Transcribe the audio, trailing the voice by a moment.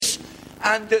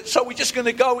And so we're just going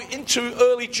to go into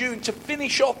early June to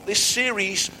finish off this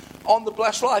series on the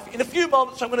blessed life. In a few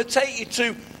moments, I'm going to take you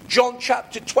to John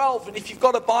chapter 12. And if you've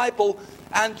got a Bible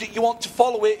and you want to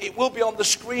follow it, it will be on the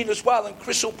screen as well. And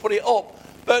Chris will put it up.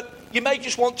 But you may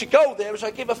just want to go there as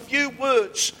I give a few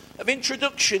words of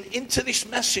introduction into this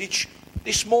message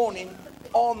this morning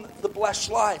on the blessed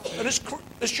life. And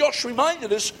as Josh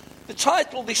reminded us, the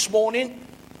title this morning,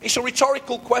 it's a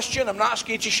rhetorical question. I'm not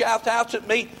asking you to shout out at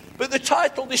me. But the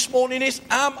title this morning is,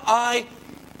 Am I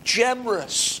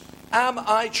Generous? Am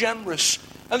I Generous?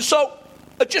 And so,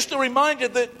 just a reminder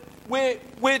that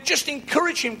we're just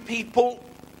encouraging people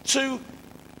to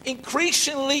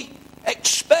increasingly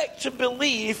expect to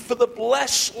believe for the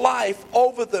blessed life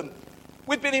over them.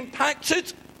 We've been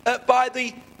impacted by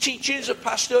the teachings of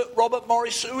Pastor Robert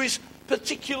Morris, who is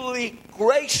particularly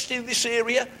graced in this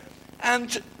area.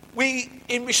 And we,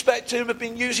 in respect to him, have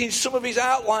been using some of his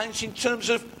outlines in terms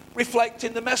of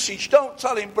reflecting the message. Don't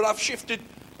tell him, but I've shifted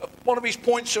one of his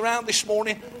points around this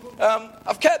morning.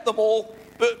 I've kept them all,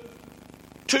 but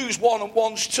 2's 1 and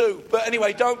 1's 2. But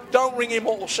anyway, don't ring him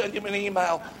or send him an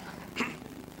email.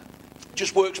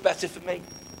 Just works better for me.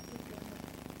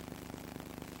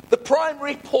 The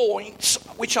primary point,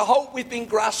 which I hope we've been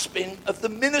grasping, of the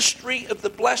ministry of the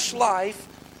blessed life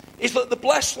is that the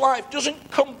blessed life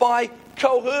doesn't come by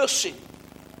coercing,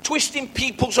 twisting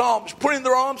people's arms, putting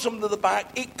their arms under the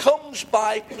back. It comes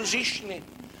by positioning.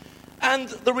 And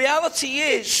the reality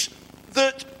is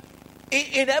that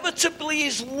it inevitably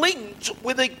is linked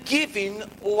with a giving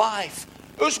life.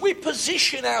 As we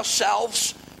position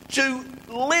ourselves to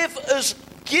live as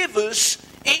givers,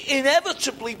 it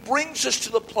inevitably brings us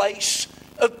to the place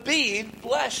of being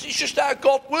blessed. It's just how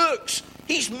God works.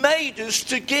 He's made us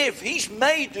to give. He's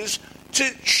made us to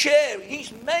share.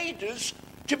 He's made us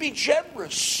to be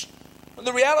generous. And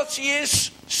the reality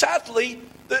is, sadly,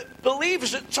 that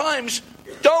believers at times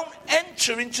don't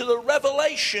enter into the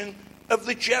revelation of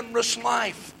the generous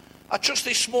life. I trust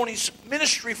this morning's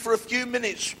ministry for a few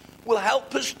minutes will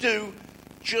help us do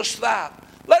just that.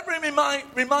 Let me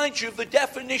remind you of the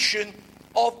definition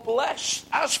of blessed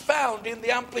as found in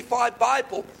the Amplified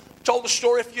Bible. I told the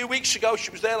story a few weeks ago.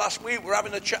 She was there last week. We're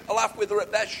having a laugh with her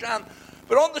at Beth Shan.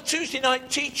 But on the Tuesday night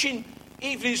teaching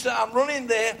evenings that I'm running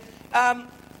there,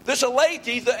 there's a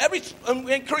lady that and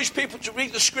we encourage people to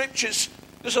read the scriptures.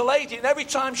 There's a lady, and every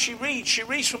time she reads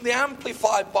from the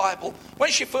Amplified Bible.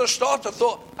 When she first started, I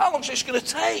thought, how long is this going to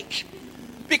take?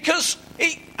 Because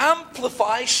it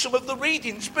amplifies some of the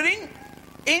readings. But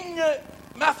in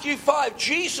Matthew 5,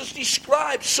 Jesus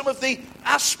describes some of the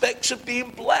aspects of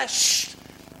being blessed.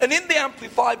 And in the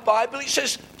Amplified Bible, it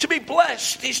says, to be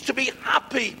blessed is to be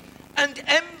happy and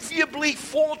enviably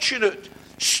fortunate,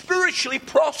 spiritually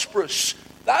prosperous.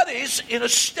 That is, in a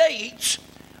state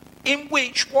in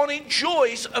which one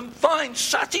enjoys and finds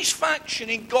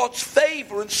satisfaction in God's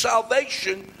favor and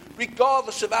salvation,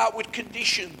 regardless of outward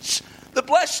conditions. The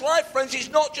blessed life, friends,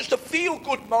 is not just a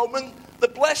feel-good moment. The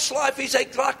blessed life is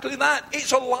exactly that.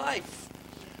 It's a life.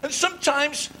 And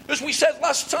sometimes, as we said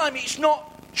last time, it's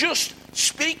not just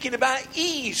speaking about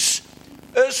ease.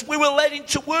 As we were led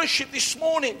into worship this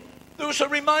morning, there was a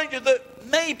reminder that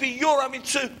maybe you're having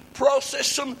to process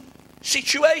some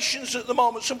situations at the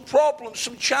moment, some problems,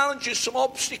 some challenges, some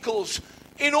obstacles.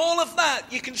 In all of that,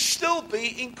 you can still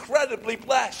be incredibly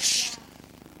blessed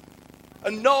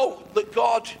and know that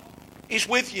God is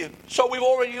with you. So we've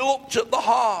already looked at the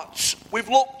hearts. We've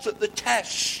looked at the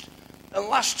test. And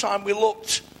last time we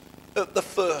looked at the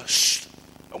first.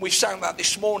 And we sang that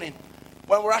this morning.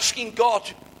 When we're asking God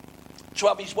to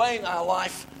have his way in our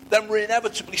life, then we're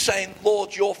inevitably saying,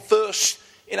 Lord, you're first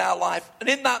in our life. And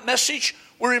in that message,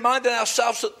 we're reminding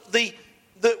ourselves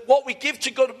that what we give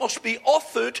to God must be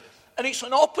offered. And it's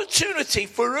an opportunity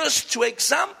for us to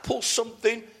example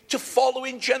something to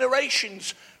following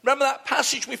generations. Remember that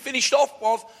passage we finished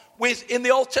off with in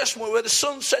the Old Testament where the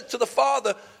son said to the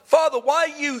father, Father,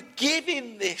 why are you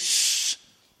giving this?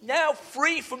 Now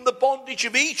free from the bondage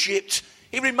of Egypt,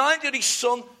 he reminded his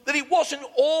son that it wasn't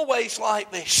always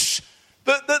like this,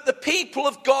 but that the people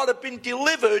of God have been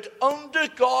delivered under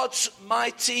God's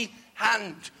mighty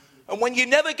hand. And when you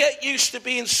never get used to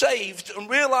being saved and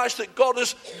realize that God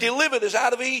has delivered us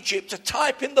out of Egypt, a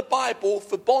type in the Bible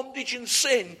for bondage and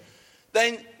sin,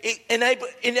 then it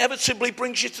inevitably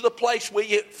brings you to the place where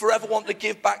you forever want to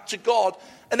give back to God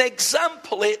and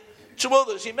example it to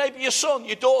others. It may be your son,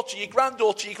 your daughter, your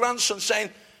granddaughter, your grandson saying,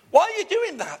 why are you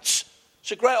doing that?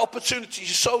 It's a great opportunity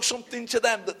to sow something to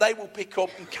them that they will pick up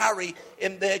and carry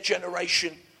in their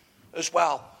generation as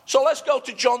well. So let's go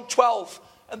to John 12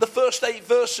 and the first 8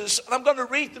 verses. And I'm going to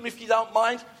read them if you don't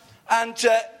mind. And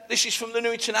This is from the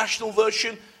New International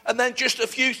Version. And then just a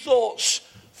few thoughts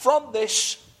from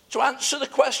this to answer the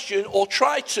question, or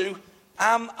try to,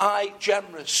 am I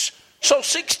generous? So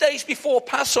 6 days before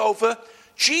Passover,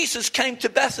 Jesus came to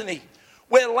Bethany,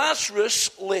 where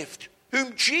Lazarus lived,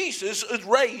 whom Jesus had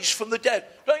raised from the dead.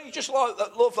 Don't you just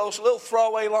love those little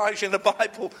throwaway lines in the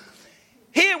Bible?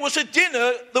 Here was a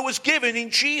dinner that was given in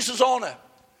Jesus' honor.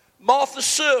 Martha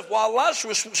served while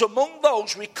Lazarus was among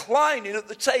those reclining at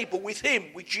the table with him,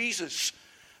 with Jesus.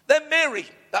 Then Mary,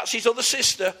 that's his other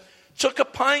sister, took a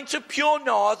pint of pure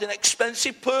nard, an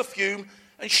expensive perfume,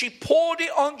 and she poured it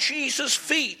on Jesus'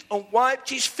 feet and wiped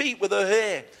his feet with her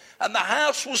hair. And the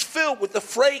house was filled with the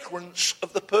fragrance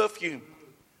of the perfume.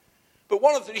 But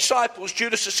one of the disciples,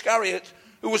 Judas Iscariot,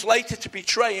 who was later to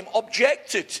betray him,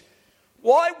 objected.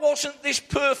 Why wasn't this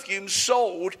perfume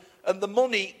sold and the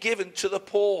money given to the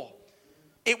poor?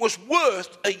 It was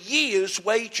worth a year's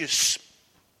wages.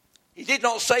 He did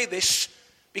not say this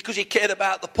because he cared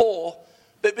about the poor,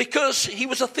 but because he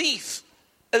was a thief.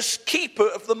 As keeper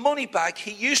of the money bag,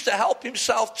 he used to help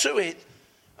himself to it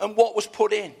and what was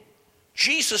put in.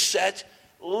 Jesus said,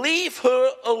 leave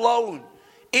her alone.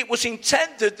 It was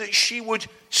intended that she would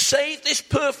save this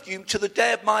perfume to the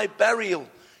day of my burial.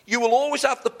 You will always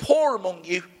have the poor among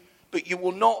you, but you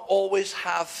will not always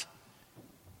have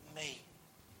me.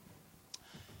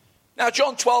 Now,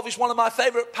 John 12 is one of my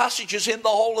favorite passages in the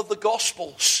whole of the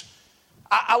Gospels.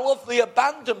 I love the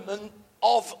abandonment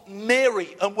of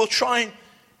Mary, and we'll try and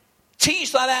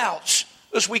tease that out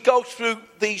as we go through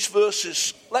these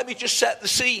verses. Let me just set the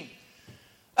scene.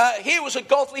 Here was a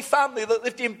godly family that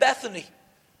lived in Bethany,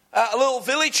 a little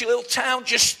village, a little town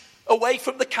just away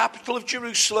from the capital of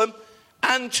Jerusalem.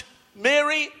 And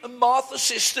Mary and Martha,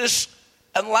 sisters,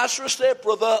 and Lazarus, their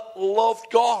brother, loved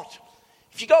God.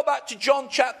 If you go back to John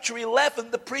chapter 11,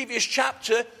 the previous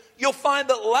chapter, you'll find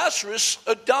that Lazarus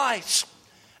had died.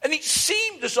 And it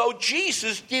seemed as though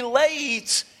Jesus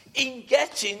delayed in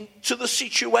getting to the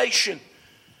situation.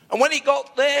 And when he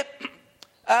got there,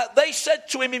 they said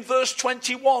to him in verse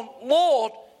 21,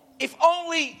 Lord, if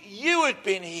only you had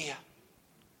been here.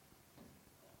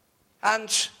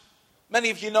 And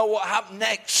many of you know what happened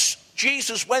next.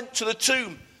 Jesus went to the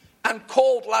tomb and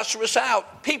called Lazarus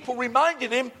out. People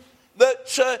reminded him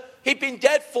that he'd been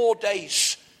dead 4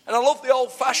 days. And I love the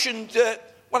old-fashioned,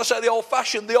 when I say the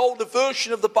old-fashioned, the older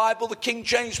version of the Bible, the King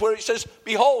James, where it says,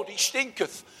 behold, he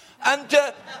stinketh. And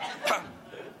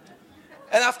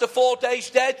and after 4 days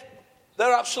dead,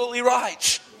 they're absolutely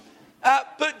right.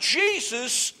 But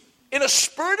Jesus, in a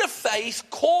spirit of faith,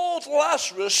 called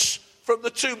Lazarus from the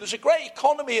tomb. There's a great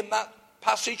economy in that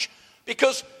passage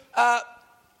because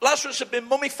Lazarus had been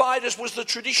mummified, as was the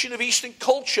tradition of Eastern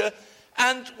culture.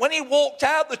 And when he walked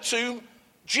out the tomb,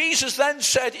 Jesus then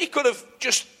said, he could have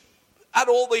just had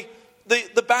all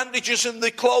the bandages and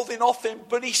the clothing off him,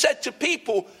 but he said to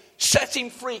people, set him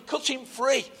free, cut him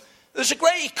free. There's a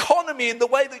great economy in the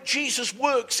way that Jesus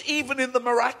works, even in the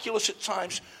miraculous at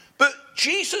times. But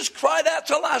Jesus cried out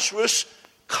to Lazarus,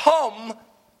 come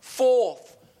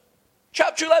forth.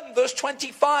 Chapter 11, verse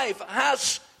 25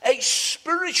 has a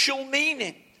spiritual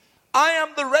meaning. I am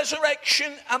the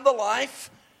resurrection and the life,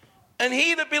 and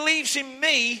he that believes in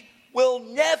me will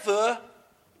never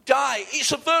die.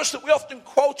 It's a verse that we often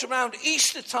quote around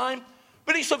Easter time,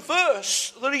 but it's a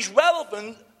verse that is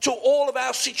relevant to all of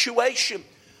our situation.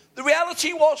 The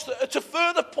reality was that at a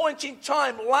further point in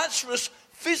time, Lazarus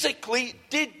physically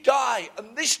did die,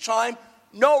 and this time,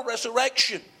 no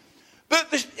resurrection. But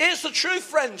here's the truth,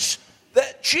 friends,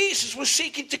 that Jesus was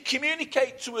seeking to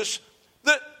communicate to us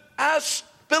that as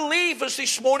believers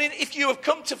this morning, if you have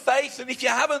come to faith, and if you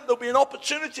haven't, there'll be an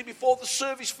opportunity before the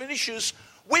service finishes.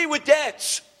 We were dead.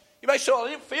 You may say, well,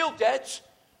 I didn't feel dead.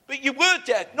 But you were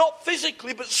dead, not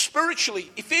physically, but spiritually.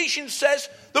 Ephesians says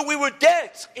that we were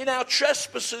dead in our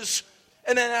trespasses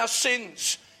and in our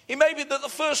sins. It may be that the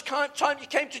first time you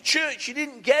came to church, you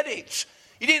didn't get it.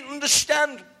 You didn't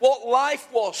understand what life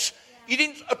was. You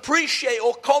didn't appreciate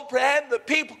or comprehend that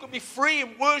people could be free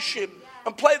and worship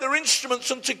and play their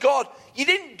instruments unto God. You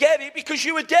didn't get it because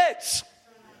you were dead.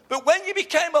 But when you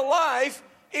became alive,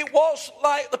 it was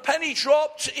like the penny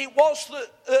dropped. It was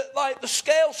like the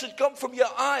scales had gone from your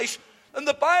eyes. And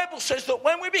the Bible says that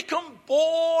when we become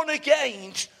born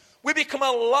again, we become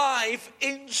alive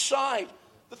inside.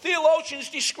 The theologians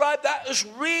describe that as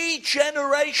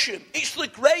regeneration. It's the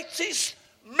greatest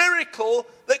miracle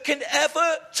that can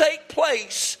ever take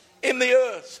place in the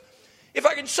earth. If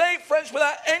I can say it, friends,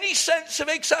 without any sense of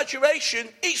exaggeration,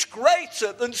 it's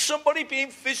greater than somebody being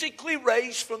physically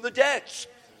raised from the dead.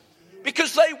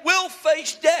 Because they will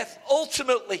face death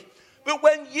ultimately. But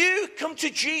when you come to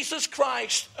Jesus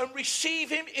Christ and receive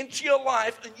him into your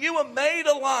life and you are made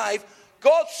alive,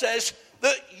 God says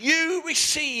that you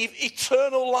receive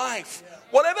eternal life. Yeah.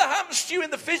 Whatever happens to you in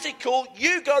the physical,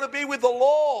 you got to be with the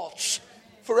Lord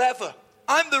forever.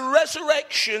 I'm the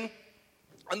resurrection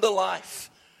and the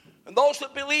life. And those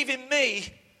that believe in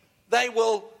me, they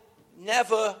will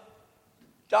never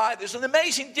die. There's an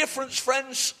amazing difference,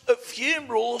 friends, at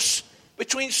funerals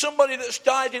between somebody that's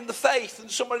died in the faith and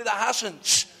somebody that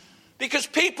hasn't. Because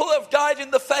people have died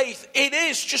in the faith, it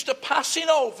is just a passing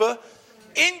over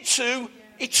into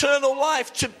eternal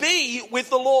life, to be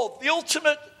with the Lord. The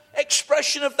ultimate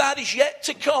expression of that is yet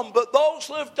to come, but those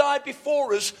that have died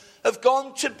before us have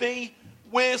gone to be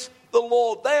with the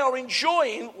Lord. They are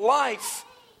enjoying life,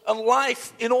 and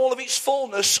life in all of its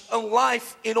fullness, and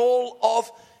life in all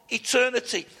of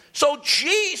eternity. So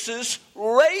Jesus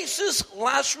raises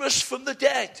Lazarus from the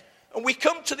dead. And we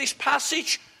come to this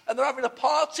passage and they're having a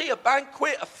party, a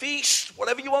banquet, a feast,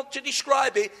 whatever you want to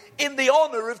describe it, in the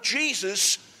honor of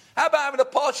Jesus. How about having a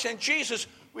party saying, Jesus,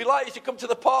 we'd like you to come to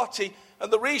the party,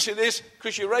 and the reason is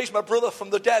because you raised my brother from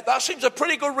the dead. That seems a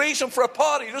pretty good reason for a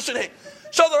party, doesn't it?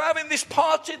 So they're having this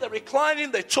party, they're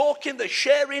reclining, they're talking, they're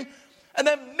sharing. And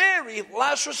then Mary,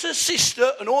 Lazarus' sister,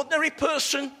 an ordinary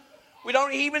person, we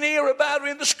don't even hear about her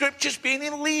in the scriptures being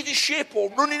in leadership or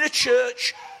running a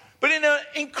church. But in an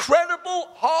incredible,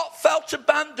 heartfelt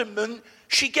abandonment,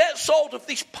 she gets hold of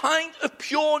this pint of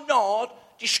pure nard,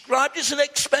 described as an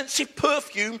expensive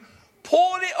perfume,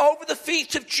 poured it over the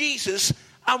feet of Jesus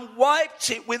and wiped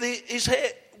it with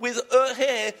her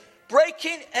hair,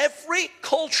 breaking every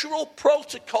cultural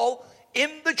protocol in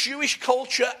the Jewish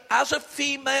culture. As a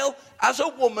female, as a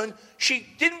woman, she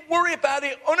didn't worry about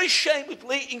it.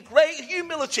 Unashamedly, in great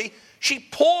humility, she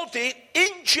poured it in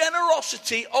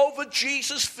generosity over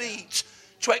Jesus' feet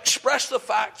to express the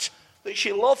fact that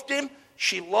she loved him,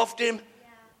 she loved him,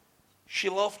 she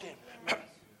loved him.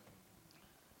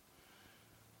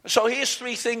 So here's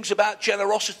three things about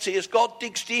generosity as God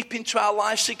digs deep into our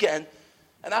lives again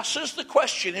and asks us the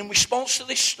question in response to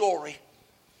this story: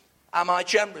 am I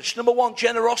generous? Number one,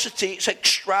 generosity, it's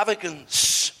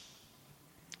extravagance.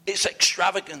 It's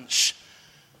extravagance.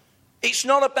 It's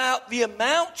not about the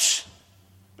amount,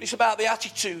 but it's about the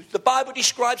attitude. The Bible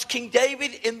describes King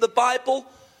David in the Bible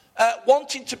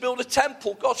wanting to build a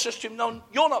temple. God says to him, no,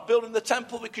 you're not building the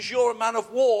temple because you're a man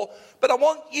of war, but I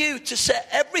want you to set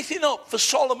everything up for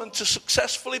Solomon to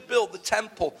successfully build the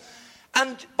temple.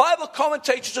 And Bible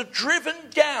commentators have driven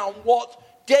down what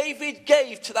David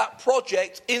gave to that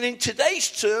project, and in today's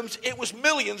terms, it was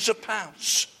millions of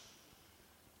pounds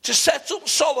to set up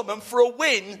Solomon for a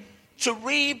win to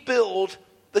rebuild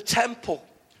the temple.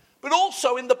 But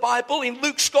also in the Bible, in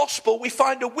Luke's gospel, we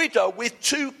find a widow with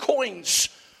 2 coins,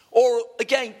 or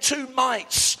again, 2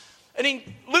 mites. And in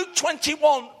Luke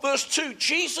 21, verse 2,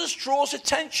 Jesus draws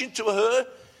attention to her,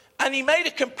 and he made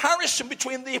a comparison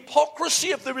between the hypocrisy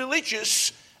of the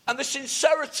religious and the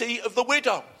sincerity of the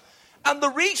widow. And the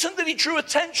reason that he drew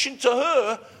attention to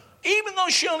her, even though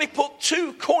she only put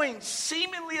 2 coins,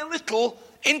 seemingly a little,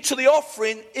 into the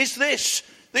offering, is this: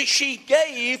 that she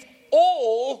gave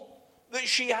all that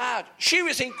she had. She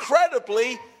was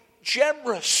incredibly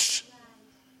generous.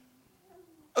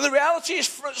 And the reality is,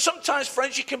 sometimes,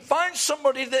 friends, you can find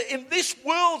somebody that in this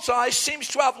world's eyes seems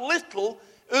to have little,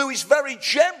 who is very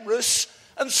generous,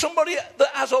 and somebody that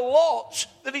has a lot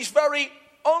that is very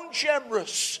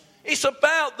ungenerous. It's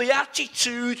about the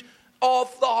attitude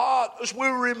of the heart, as we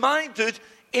were reminded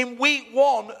in week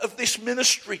 1 of this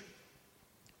ministry.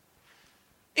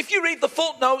 If you read the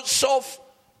footnotes of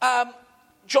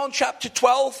John chapter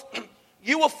 12,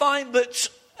 you will find that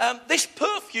this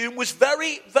perfume was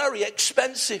very, very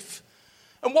expensive.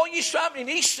 And what used to happen in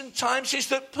Eastern times is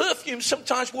that perfume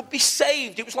sometimes would be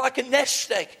saved. It was like a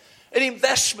nest egg, an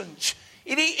investment.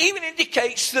 It even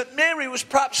indicates that Mary was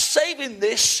perhaps saving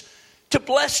this to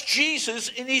bless Jesus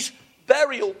in his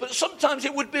burial. But sometimes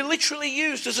it would be literally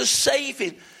used as a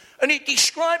saving. And it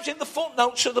describes in the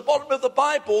footnotes at the bottom of the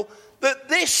Bible that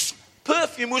this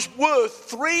perfume was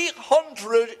worth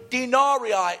 300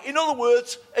 denarii. In other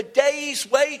words, a day's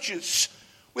wages.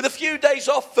 With a few days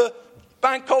off for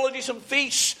bank holidays and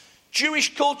feasts.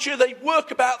 Jewish culture, they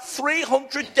work about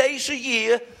 300 days a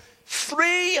year.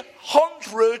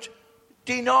 300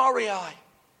 denarii.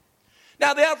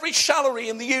 Now, the average salary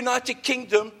in the United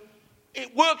Kingdom,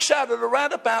 it works out at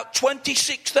around about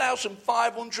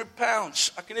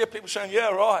 £26,500. I can hear people saying, yeah,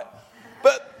 right.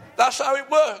 But that's how it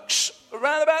works.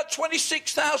 Around about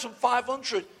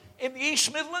 26,500. In the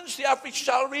East Midlands, the average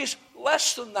salary is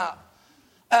less than that.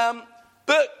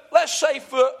 But let's say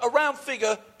for a round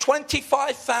figure,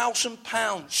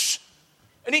 £25,000.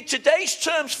 And in today's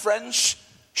terms, friends,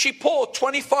 she poured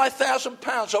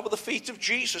 £25,000 over the feet of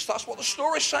Jesus. That's what the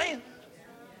story's saying.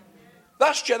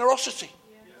 That's generosity.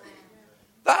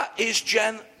 That is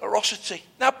generosity.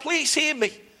 Now, please hear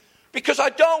me, because I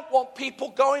don't want people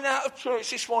going out of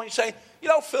church this morning saying, you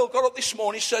know, Phil got up this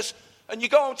morning, says, and you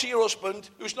go home to your husband,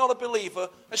 who's not a believer,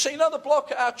 and say, you know, the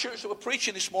bloke at our church that we're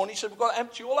preaching this morning, he said, we've got to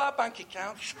empty all our bank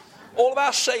accounts, all of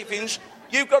our savings.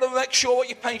 You've got to make sure what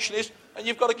your pension is, and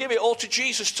you've got to give it all to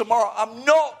Jesus tomorrow. I'm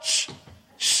not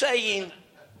saying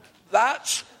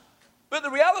that. But the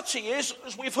reality is,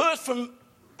 as we've heard from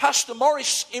Pastor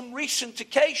Morris in recent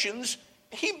occasions,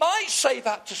 he might say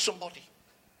that to somebody.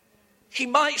 He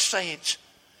might say it.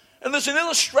 And there's an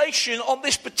illustration on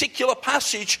this particular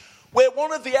passage where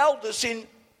one of the elders in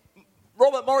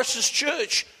Robert Morris's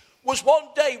church was one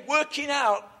day working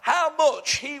out how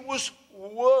much he was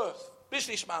worth.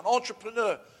 Businessman,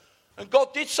 entrepreneur. And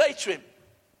God did say to him,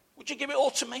 would you give it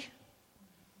all to me?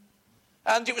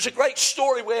 And it was a great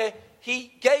story where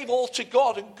he gave all to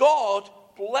God and God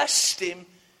blessed him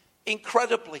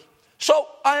incredibly. So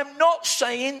I'm not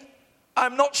saying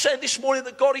this morning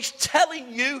that God is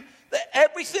telling you that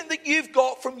everything that you've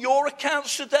got from your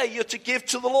accounts today you're to give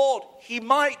to the Lord. He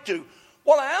might do.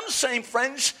 What I am saying,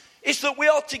 friends, is that we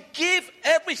are to give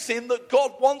everything that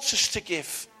God wants us to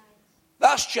give.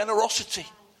 That's generosity.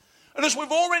 And as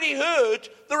we've already heard,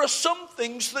 there are some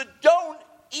things that don't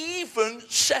even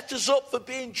set us up for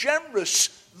being generous.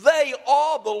 They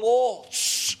are the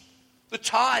Lord's, the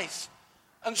tithe.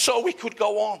 And so we could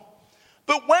go on.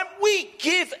 But when we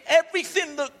give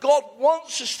everything that God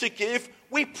wants us to give,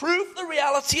 we prove the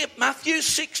reality of Matthew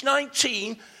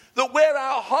 6:19, that where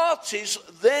our heart is,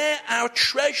 there our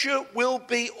treasure will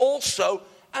be also.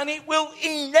 And it will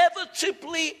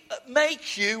inevitably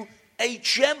make you a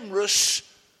generous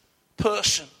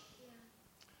person.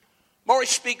 Morris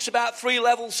speaks about 3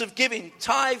 levels of giving: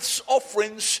 tithes,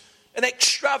 offerings, and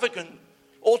extravagant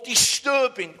or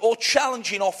disturbing or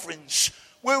challenging offerings,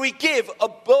 where we give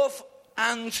above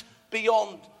and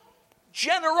beyond.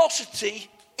 Generosity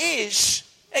is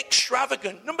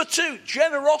extravagant. Number 2,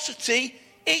 generosity,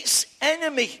 its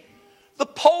enemy. The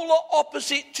polar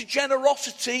opposite to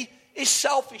generosity is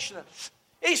selfishness.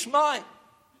 It's mine.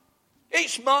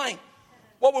 It's mine.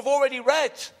 What we've already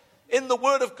read in the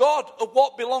Word of God of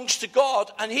what belongs to God,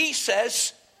 and He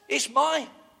says, it's mine.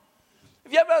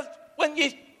 Have you ever, when your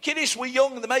kiddies were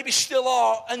young, and they maybe still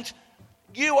are, and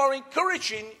you are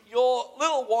encouraging your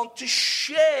little one to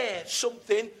share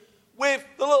something with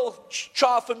the little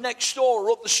child from next door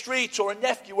or up the street, or a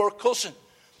nephew or a cousin.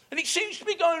 And it seems to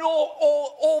be going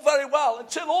all very well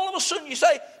until all of a sudden you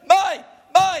say, mine,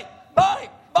 mine, mine,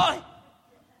 mine.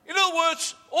 In other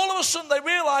words, all of a sudden they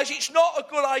realise it's not a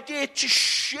good idea to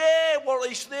share what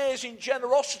is theirs in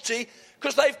generosity,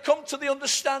 because they've come to the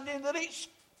understanding that it's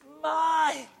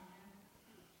mine.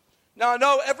 Now I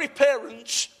know every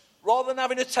parent, rather than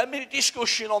having a 10-minute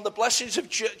discussion on the blessings of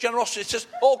generosity, says,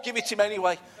 oh, give it him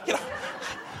anyway. You know.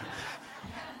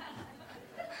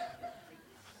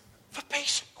 For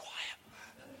peace and quiet.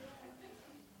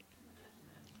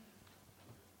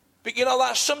 But you know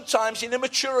that sometimes in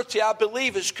immaturity our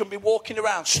believers can be walking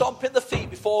around, stomping their feet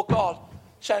before God,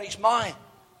 saying it's mine.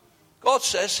 God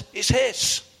says it's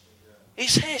His.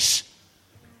 It's His.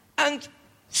 And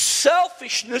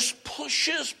selfishness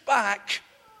pushes back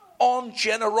on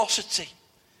generosity.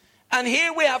 And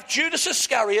here we have Judas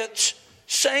Iscariot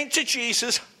saying to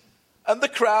Jesus and the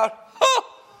crowd, oh,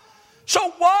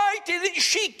 so why didn't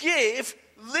she give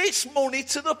this money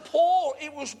to the poor?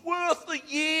 It was worth the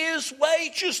year's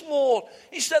wages, Lord.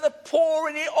 Instead of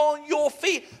pouring it on your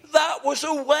feet, that was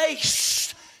a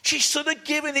waste. She should have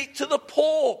given it to the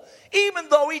poor, even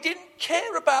though He didn't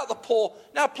care about the poor.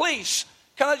 Now please,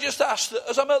 can I just ask that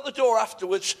as I'm at the door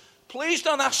afterwards, please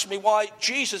don't ask me why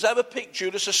Jesus ever picked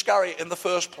Judas Iscariot in the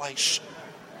first place.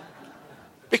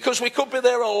 Because we could be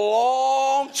there a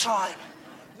long time.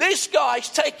 This guy's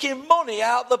taking money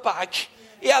out the bag.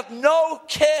 He had no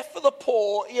care for the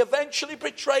poor. He eventually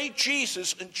betrayed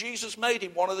Jesus, and Jesus made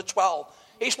him one of the 12.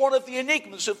 It's one of the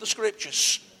enigmas of the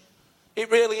Scriptures.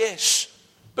 It really is.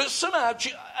 But somehow,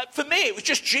 for me, it was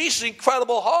just Jesus'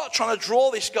 incredible heart trying to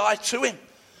draw this guy to Him.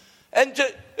 And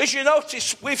as you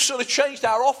notice, we've sort of changed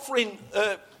our offering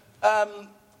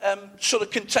sort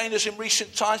of containers in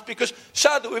recent times, because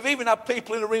sadly we've even had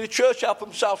people in Arena Church help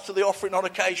themselves to the offering on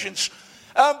occasions.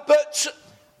 But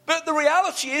the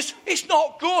reality is, it's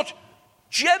not good.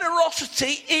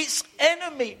 Generosity is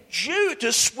enemy.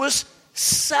 Judas was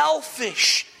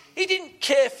selfish. He didn't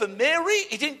care for Mary.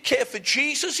 He didn't care for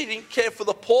Jesus. He didn't care for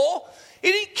the poor.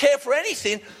 He didn't care for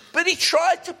anything, but he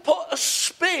tried to put a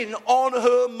spin on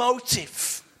her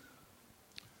motive.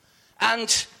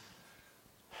 And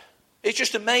it's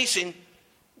just amazing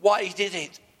why he did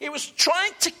it. He was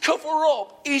trying to cover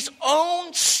up his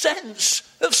own sense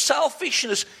of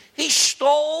selfishness. He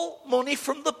stole money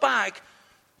from the bag,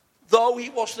 though he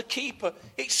was the keeper.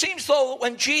 It seems though that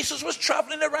when Jesus was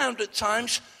traveling around at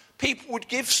times, people would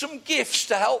give some gifts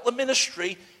to help the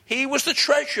ministry. He was the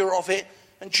treasurer of it,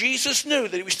 and Jesus knew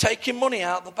that he was taking money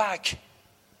out of the bag.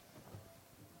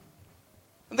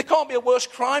 And there can't be a worse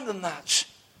crime than that.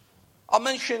 I'll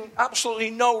mention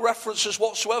absolutely no references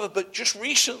whatsoever, but just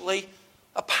recently,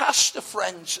 a pastor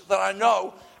friend that I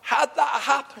know had that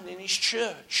happen in his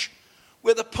church,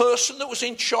 where the person that was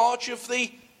in charge of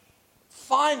the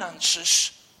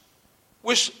finances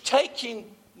was taking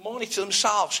money to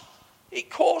themselves. It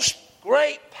caused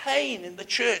great pain in the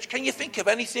church. Can you think of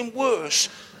anything worse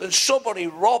than somebody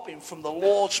robbing from the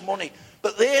Lord's money?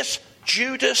 But there's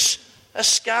Judas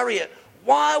Iscariot.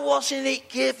 Why wasn't it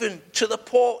given to the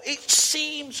poor? It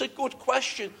seems a good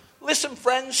question. Listen,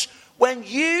 friends, when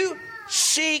you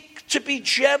seek to be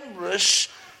generous,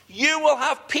 you will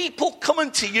have people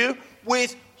coming to you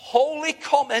with holy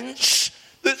comments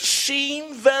that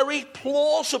seem very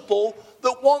plausible,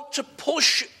 that want to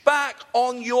push back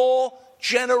on your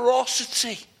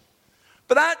generosity.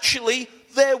 But actually,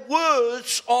 their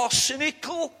words are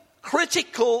cynical,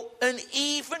 critical, and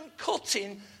even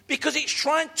cutting, because it's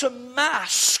trying to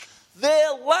mask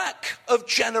their lack of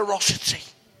generosity.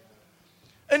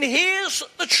 And here's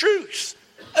the truth.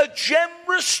 A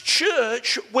generous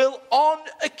church will on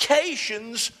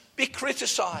occasions be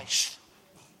criticized.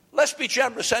 Let's be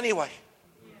generous anyway.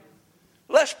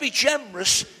 Let's be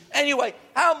generous anyway.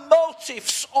 Our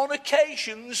motives on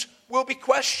occasions will be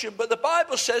questioned, but the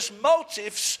Bible says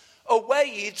motives are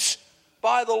weighed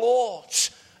by the Lord.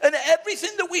 And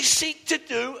everything that we seek to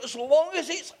do, as long as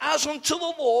it's as unto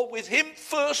the Lord, with him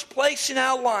first place in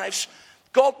our lives,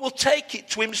 God will take it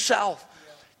to himself.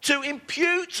 To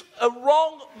impute a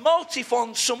wrong motive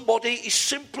on somebody is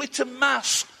simply to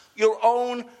mask your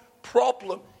own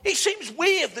problem. It seems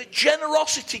weird that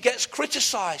generosity gets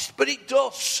criticized, but it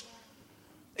does.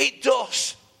 It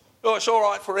does. Oh, it's all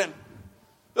right for him.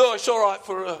 Oh, it's all right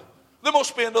for her. There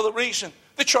must be another reason.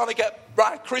 They're trying to get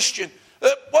right Christian.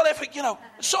 Whatever,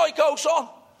 so it goes on.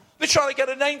 They're trying to get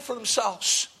a name for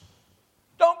themselves.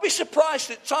 Don't be surprised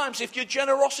at times if your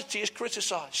generosity is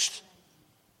criticized.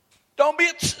 Don't be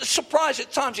surprised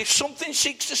at times if something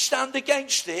seeks to stand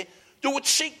against it, that would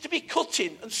seek to be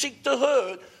cutting and seek to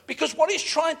hurt, because what it's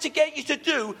trying to get you to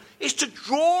do is to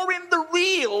draw in the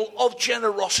reel of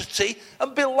generosity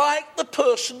and be like the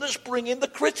person that's bringing the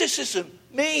criticism,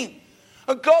 me.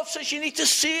 And God says you need to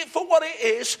see it for what it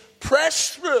is,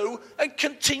 press through, and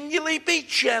continually be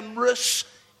generous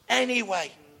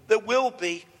anyway. There will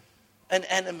be an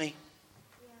enemy.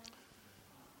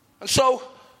 And so,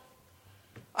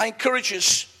 I encourage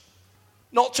us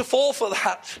not to fall for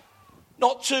that,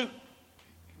 not to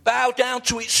bow down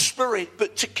to its spirit,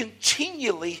 but to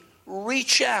continually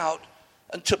reach out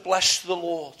and to bless the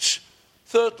Lord.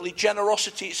 Thirdly,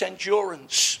 generosity is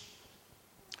endurance.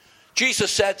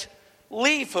 Jesus said,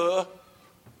 leave her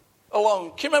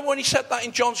alone. Can you remember when he said that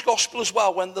in John's Gospel as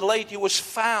well, when the lady was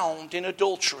found in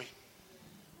adultery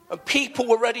and people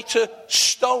were ready to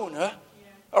stone her?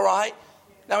 All right.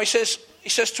 Now he says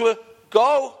to her,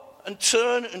 go and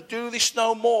turn and do this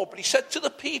no more. But he said to the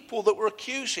people that were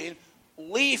accusing,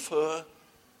 leave her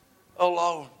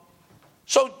alone.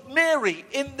 So Mary,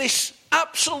 in this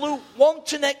absolute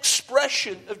wanton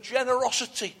expression of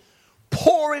generosity,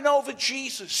 pouring over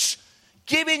Jesus,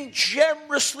 giving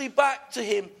generously back to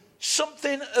him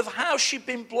something of how she'd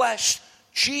been blessed,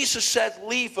 Jesus said,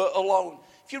 leave her alone.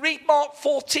 If you read Mark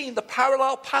 14, the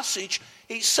parallel passage,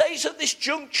 it says at this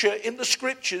juncture in the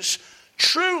scriptures,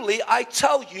 truly I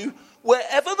tell you,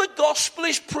 wherever the gospel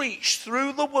is preached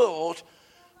through the world,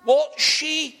 what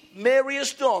Mary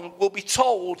has done, will be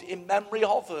told in memory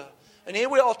of her. And here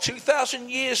we are 2,000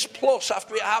 years plus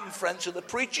after it happened, friends, and the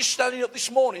preacher's standing up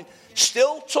this morning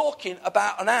still talking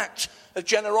about an act of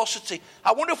generosity.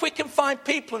 I wonder if we can find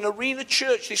people in Arena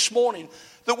Church this morning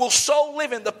that will so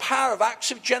live in the power of acts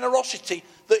of generosity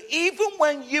that even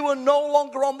when you are no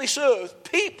longer on this earth,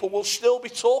 people will still be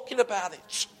talking about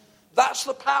it. That's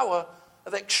the power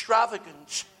of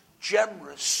extravagant,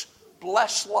 generous,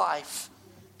 blessed life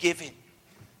giving.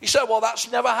 You say, well,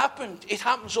 that's never happened. It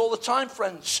happens all the time,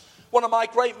 friends. One of my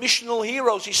great missional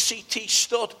heroes is C.T.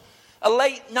 Studd, a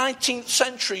late 19th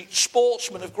century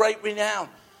sportsman of great renown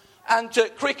and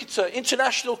cricketer,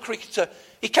 international cricketer.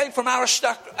 He came from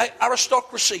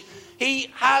aristocracy.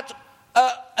 He had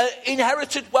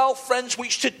inherited wealth, friends,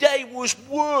 which today was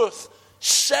worth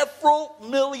several £1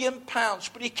 million.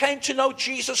 But he came to know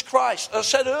Jesus Christ. As I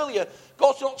said earlier,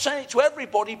 God's not saying it to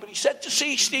everybody, but he said to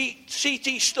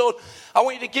C.T. Studd, I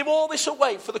want you to give all this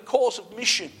away for the cause of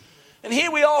mission. And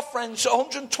here we are, friends,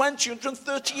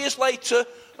 130 years later,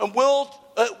 and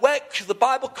WEC, the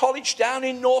Bible College down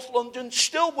in North London,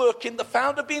 still working, the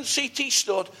founder being C.T.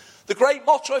 Studd. The great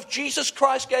motto, if Jesus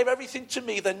Christ gave everything to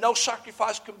me, then no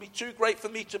sacrifice can be too great for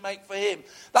me to make for him.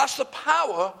 That's the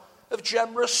power of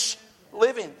generous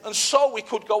living. And so we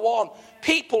could go on.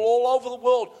 People all over the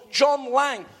world. John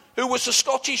Lang, who was the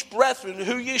Scottish Brethren,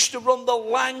 who used to run the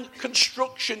Lang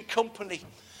Construction Company,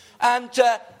 and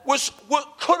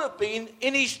could have been,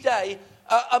 in his day,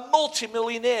 a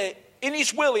multimillionaire. In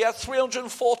his will, he had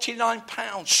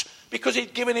 £349 because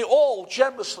he'd given it all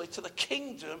generously to the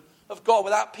kingdom of God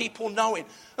without people knowing.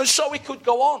 And so we could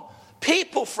go on.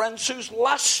 People, friends, whose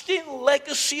lasting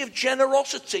legacy of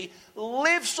generosity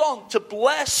lives on to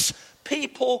bless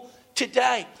people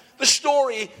today. The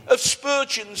story of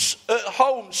Spurgeon's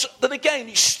homes, that again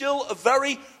is still a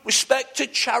very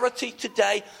respected charity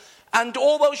today. And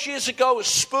all those years ago, as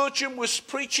Spurgeon was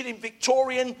preaching in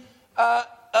Victorian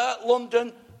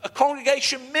London, a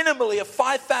congregation minimally of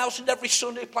 5,000 every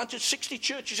Sunday, planted 60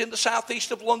 churches in the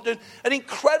southeast of London. An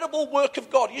incredible work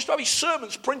of God. He used to have his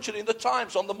sermons printed in the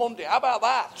Times on the Monday. How about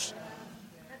that?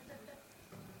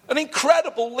 An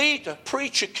incredible leader,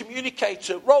 preacher,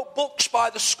 communicator, wrote books by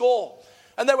the score.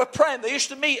 And they were praying. They used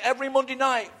to meet every Monday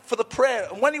night for the prayer.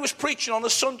 And when he was preaching on a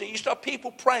Sunday, he used to have people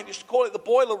praying. He used to call it the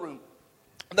boiler room.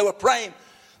 And they were praying.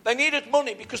 They needed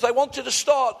money because they wanted to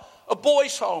start a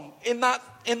boys' home. In that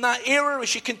era,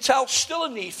 as you can tell, still a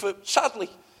need for, sadly,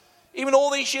 even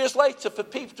all these years later, for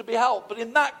people to be helped. But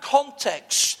in that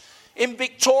context, in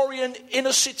Victorian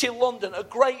inner city London, a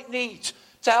great need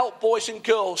to help boys and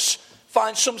girls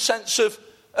find some sense of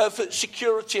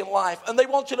security in life. And they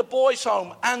wanted a boys'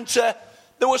 home. And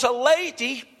there was a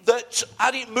lady that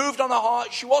had it moved on her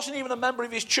heart. She wasn't even a member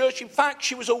of his church. In fact,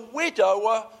 she was a widow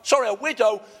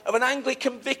of an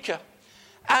Anglican vicar.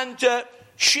 And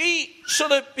she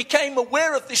sort of became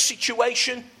aware of this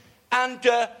situation, and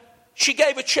she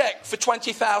gave a cheque for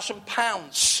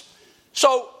 £20,000.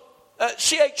 So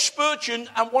C.H. Spurgeon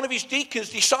and one of his deacons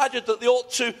decided that they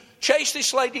ought to chase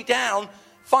this lady down,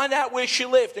 find out where she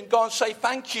lived, and go and say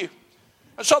thank you.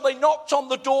 And so they knocked on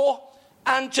the door,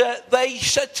 and they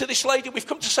said to this lady, we've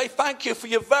come to say thank you for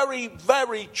your very,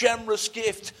 very generous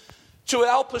gift to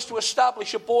help us to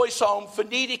establish a boys' home for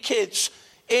needy kids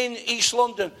in East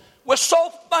London. We're so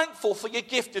thankful for your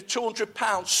gift of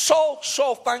 £200.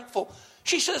 So thankful.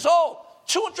 She says, oh,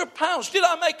 £200. Did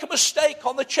I make a mistake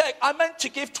on the cheque? I meant to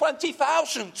give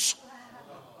 20,000.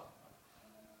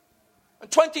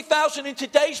 And 20,000 in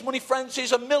today's money, friends,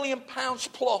 is £1 million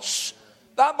plus.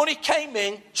 That money came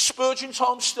in. Spurgeon's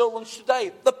home still runs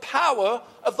today. The power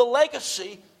of the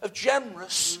legacy of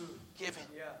generous giving.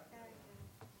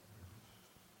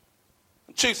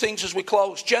 And two things as we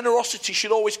close. Generosity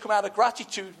should always come out of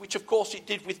gratitude, which of course it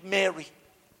did with Mary.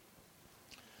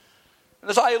 And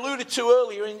as I alluded to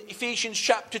earlier in Ephesians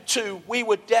chapter 2, we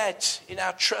were dead in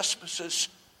our trespasses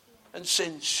and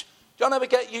sins. Don't ever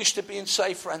get used to being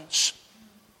saved, friends.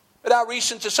 At our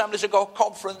recent Assemblies of God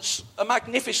conference, a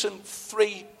magnificent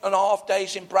 3.5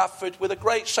 days in Bradford with a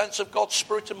great sense of God's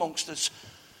Spirit amongst us.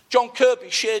 John Kirby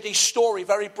shared his story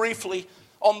very briefly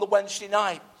on the Wednesday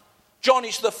night. John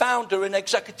is the founder and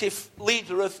executive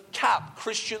leader of CAP,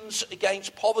 Christians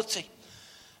Against Poverty.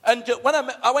 And when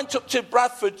I went up to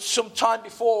Bradford some time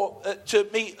before to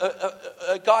meet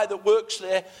a guy that works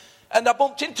there, and I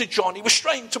bumped into John. He was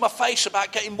straight into my face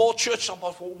about getting more churches. I'm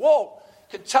like, whoa.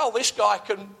 Can tell this guy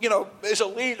is a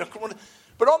leader.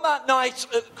 But on that night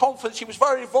at the conference, he was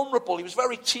very vulnerable. He was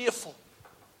very tearful.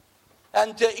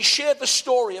 And he shared the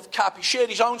story of CAP. He shared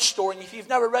his own story. And if you've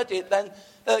never read it, then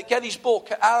get his book.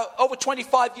 Over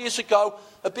 25 years ago,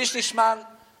 a businessman,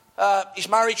 his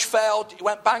marriage failed. He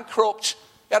went bankrupt.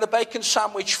 He had a bacon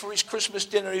sandwich for his Christmas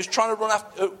dinner. He was trying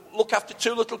to look after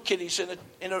two little kiddies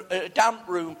in a damp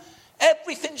room.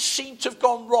 Everything seemed to have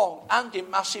gone wrong and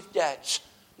in massive debt.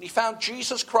 And he found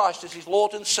Jesus Christ as his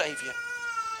Lord and Saviour.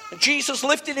 And Jesus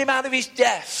lifted him out of his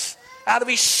death, out of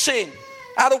his sin,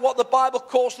 out of what the Bible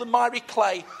calls the miry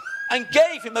clay, and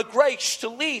gave him a grace to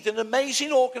lead an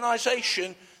amazing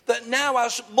organisation that now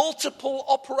has multiple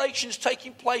operations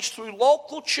taking place through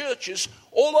local churches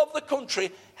all over the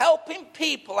country, helping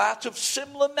people out of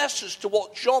similar messes to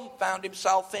what John found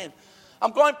himself in.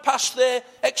 I'm going past their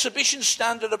exhibition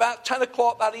stand at about 10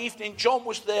 o'clock that evening. John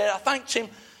was there. I thanked him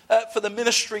for the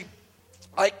ministry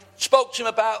I spoke to him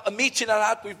about a meeting I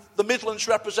had with the Midlands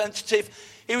representative.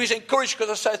 He was encouraged because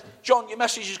I said, John, your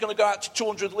message is going to go out to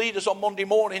 200 leaders on Monday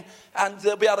morning and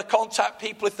they'll be able to contact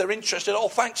people if they're interested. Oh,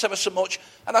 thanks ever so much.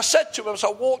 And I said to him as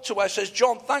I walked away, I says,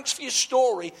 John, thanks for your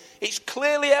story. It's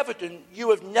clearly evident you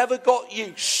have never got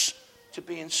used to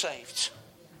being saved.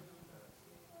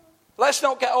 Let's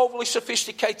not get overly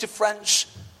sophisticated, friends.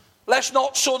 Let's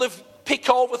not sort of pick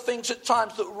over things at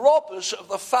times that rob us of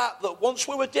the fact that once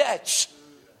we were dead,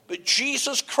 but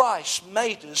Jesus Christ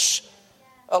made us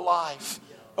alive.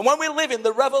 And when we live in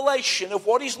the revelation of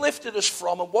what he's lifted us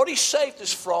from and what he's saved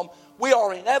us from, we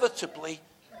are inevitably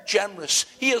generous.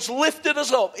 He has lifted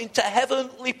us up into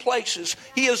heavenly places.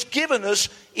 He has given us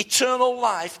eternal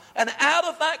life. And out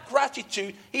of that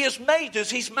gratitude, he has made us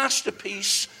his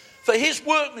masterpiece for his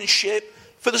workmanship,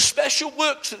 for the special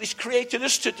works that he's created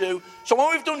us to do. So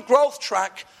when we've done Growth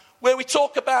Track, where we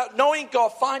talk about knowing God,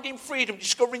 finding freedom,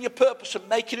 discovering your purpose and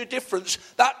making a difference,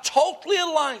 that totally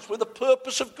aligns with the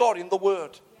purpose of God in the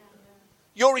Word.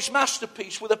 You're his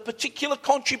masterpiece with a particular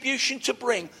contribution to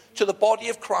bring to the body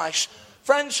of Christ.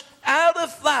 Friends, out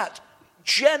of that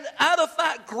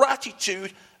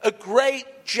gratitude, a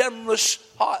great, generous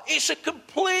heart. It's a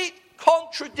complete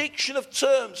contradiction of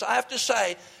terms, I have to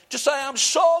say I'm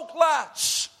so glad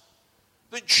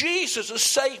that Jesus has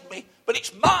saved me, but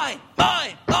it's mine.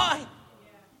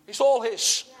 It's all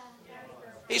his.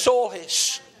 It's all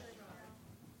his.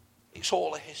 It's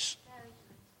all his.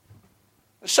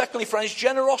 And secondly, friends,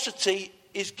 generosity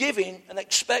is giving and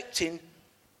expecting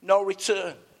no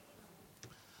return.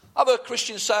 I've heard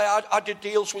Christians say, I do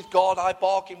deals with God, I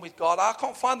bargain with God. I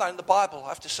can't find that in the Bible, I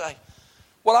have to say.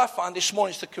 What I find this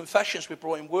morning is the confessions we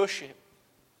brought in worship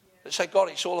that say, God,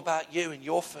 it's all about you and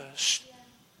you're first.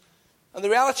 And the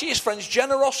reality is, friends,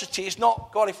 generosity is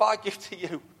not, God, if I give to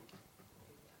you.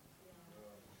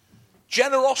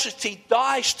 Generosity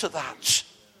dies to that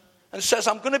and says,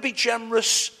 I'm going to be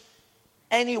generous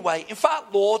anyway. In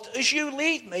fact, Lord, as you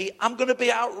lead me, I'm going to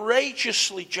be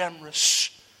outrageously generous.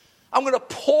 I'm going to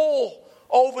pour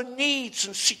over needs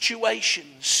and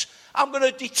situations. I'm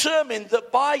going to determine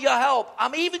that by your help,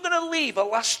 I'm even going to leave a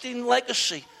lasting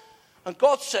legacy. And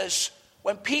God says,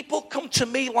 when people come to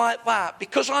me like that,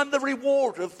 because I'm the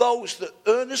rewarder of those that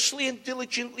earnestly and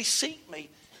diligently seek me,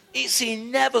 it's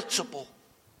inevitable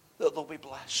that they'll be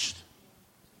blessed.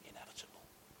 Inevitable.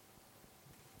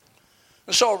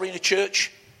 And so, Arena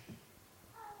Church,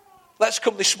 let's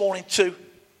come this morning to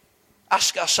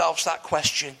ask ourselves that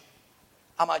question.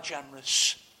 Am I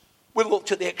generous? We've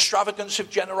looked at the extravagance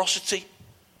of generosity.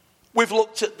 We've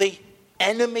looked at the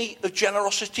enemy of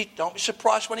generosity. Don't be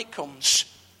surprised when it comes.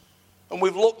 And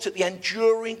we've looked at the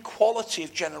enduring quality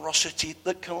of generosity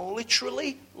that can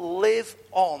literally live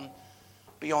on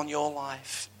beyond your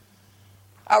life.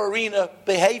 Our Arena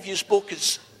Behaviours book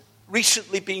has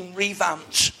recently been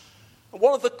revamped. And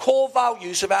one of the core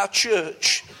values of our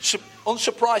church,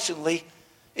 unsurprisingly,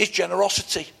 is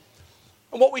generosity.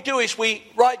 And what we do is we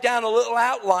write down a little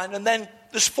outline, and then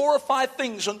there's 4 or 5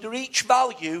 things under each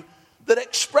value that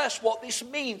express what this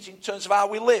means in terms of how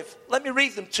we live. Let me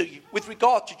read them to you with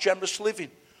regard to generous living.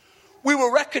 We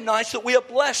will recognize that we are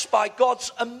blessed by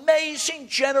God's amazing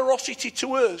generosity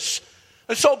to us,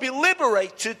 and so be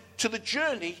liberated to the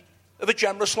journey of a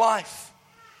generous life.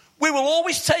 We will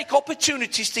always take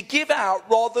opportunities to give out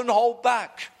rather than hold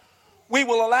back. We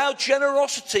will allow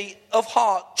generosity of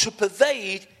heart to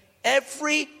pervade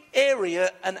every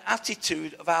area and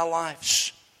attitude of our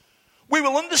lives. We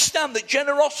will understand that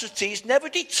generosity is never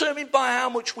determined by how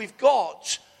much we've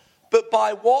got, but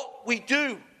by what we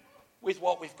do with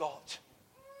what we've got.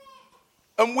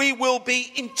 And we will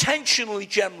be intentionally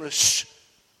generous.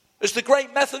 As the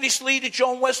great Methodist leader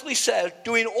John Wesley said,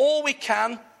 doing all we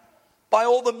can, by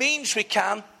all the means we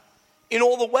can, in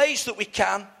all the ways that we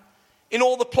can, in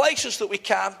all the places that we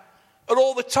can, at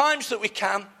all the times that we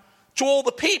can, to all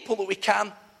the people that we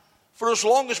can, for as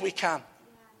long as we can.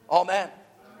 Amen.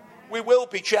 We will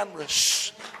be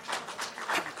generous.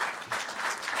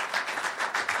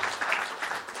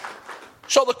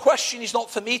 So the question is not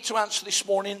for me to answer this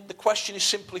morning. The question is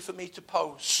simply for me to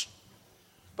pose.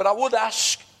 But I would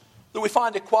ask that we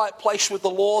find a quiet place with the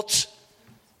Lord.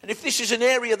 And if this is an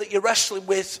area that you're wrestling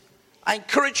with, I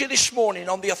encourage you this morning,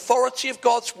 on the authority of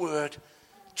God's word,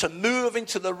 to move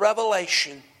into the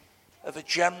revelation of a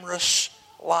generous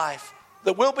life.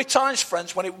 There will be times,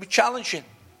 friends, when it will be challenging.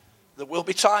 There will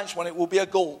be times when it will be a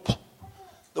gulp.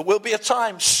 There will be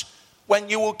times when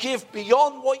you will give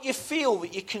beyond what you feel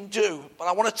that you can do. But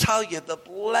I want to tell you, the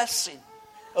blessing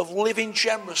of living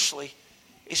generously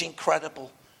is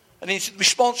incredible. And in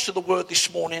response to the word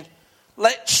this morning,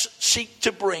 let's seek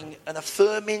to bring an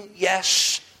affirming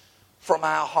yes from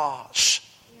our hearts.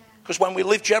 Because when we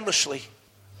live generously,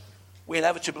 we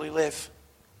inevitably live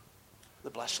the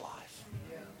blessed life.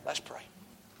 Let's pray.